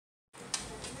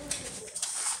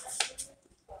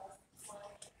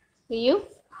Riyu,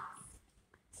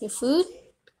 your food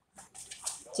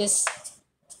just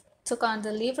took on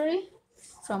delivery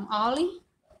from Ollie.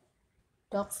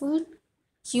 Dog food,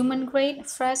 human grade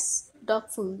fresh dog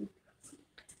food.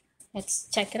 Let's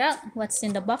check it out. What's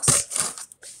in the box?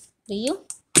 Riyu?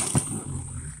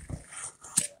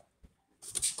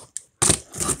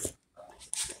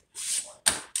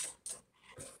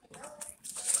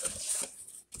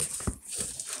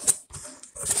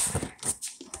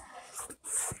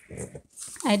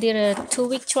 I did a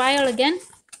 2-week trial again,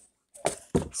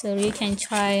 so you can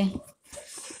try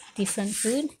different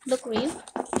food. Look, Riyu.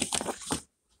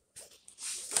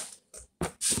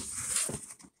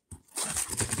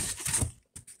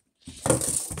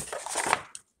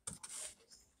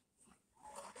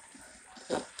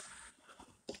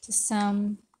 Just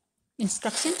some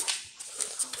instruction.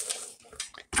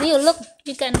 Riyu, look,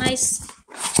 you got nice,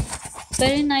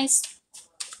 very nice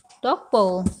dog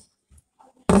bowl.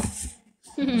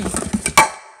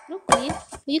 Look, Riyu,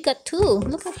 you got 2.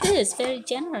 Look at this, very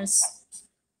generous.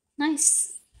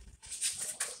 Nice.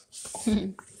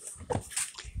 Get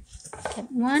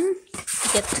 1,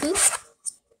 get 2.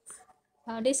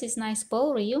 Oh, this is nice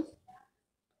bowl, Riyu.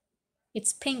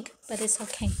 It's pink, but it's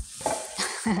okay.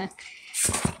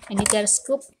 And you got a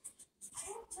scoop.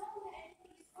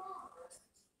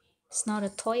 It's not a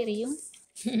toy, Riyu.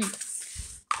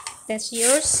 That's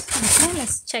yours. Okay,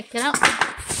 let's check it out.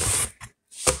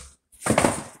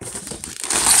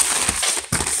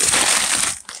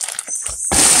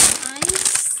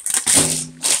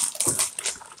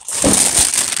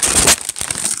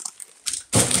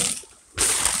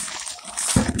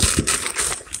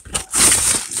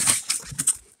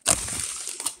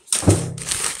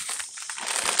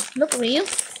 Look, Riyu.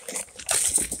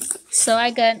 So I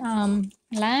got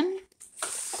lamb,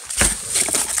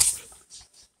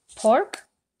 pork,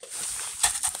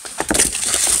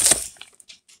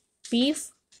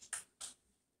 beef,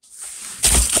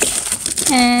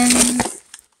 and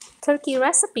turkey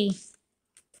recipe.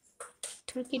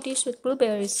 Turkey dish with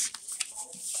blueberries.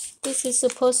 This is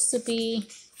supposed to be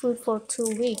food for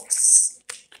 2 weeks.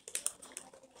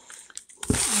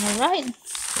 Alright,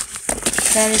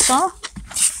 that is all.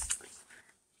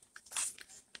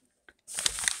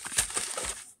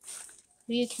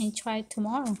 You can try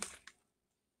tomorrow.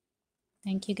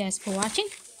 Thank you guys for watching.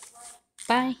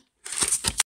 Bye.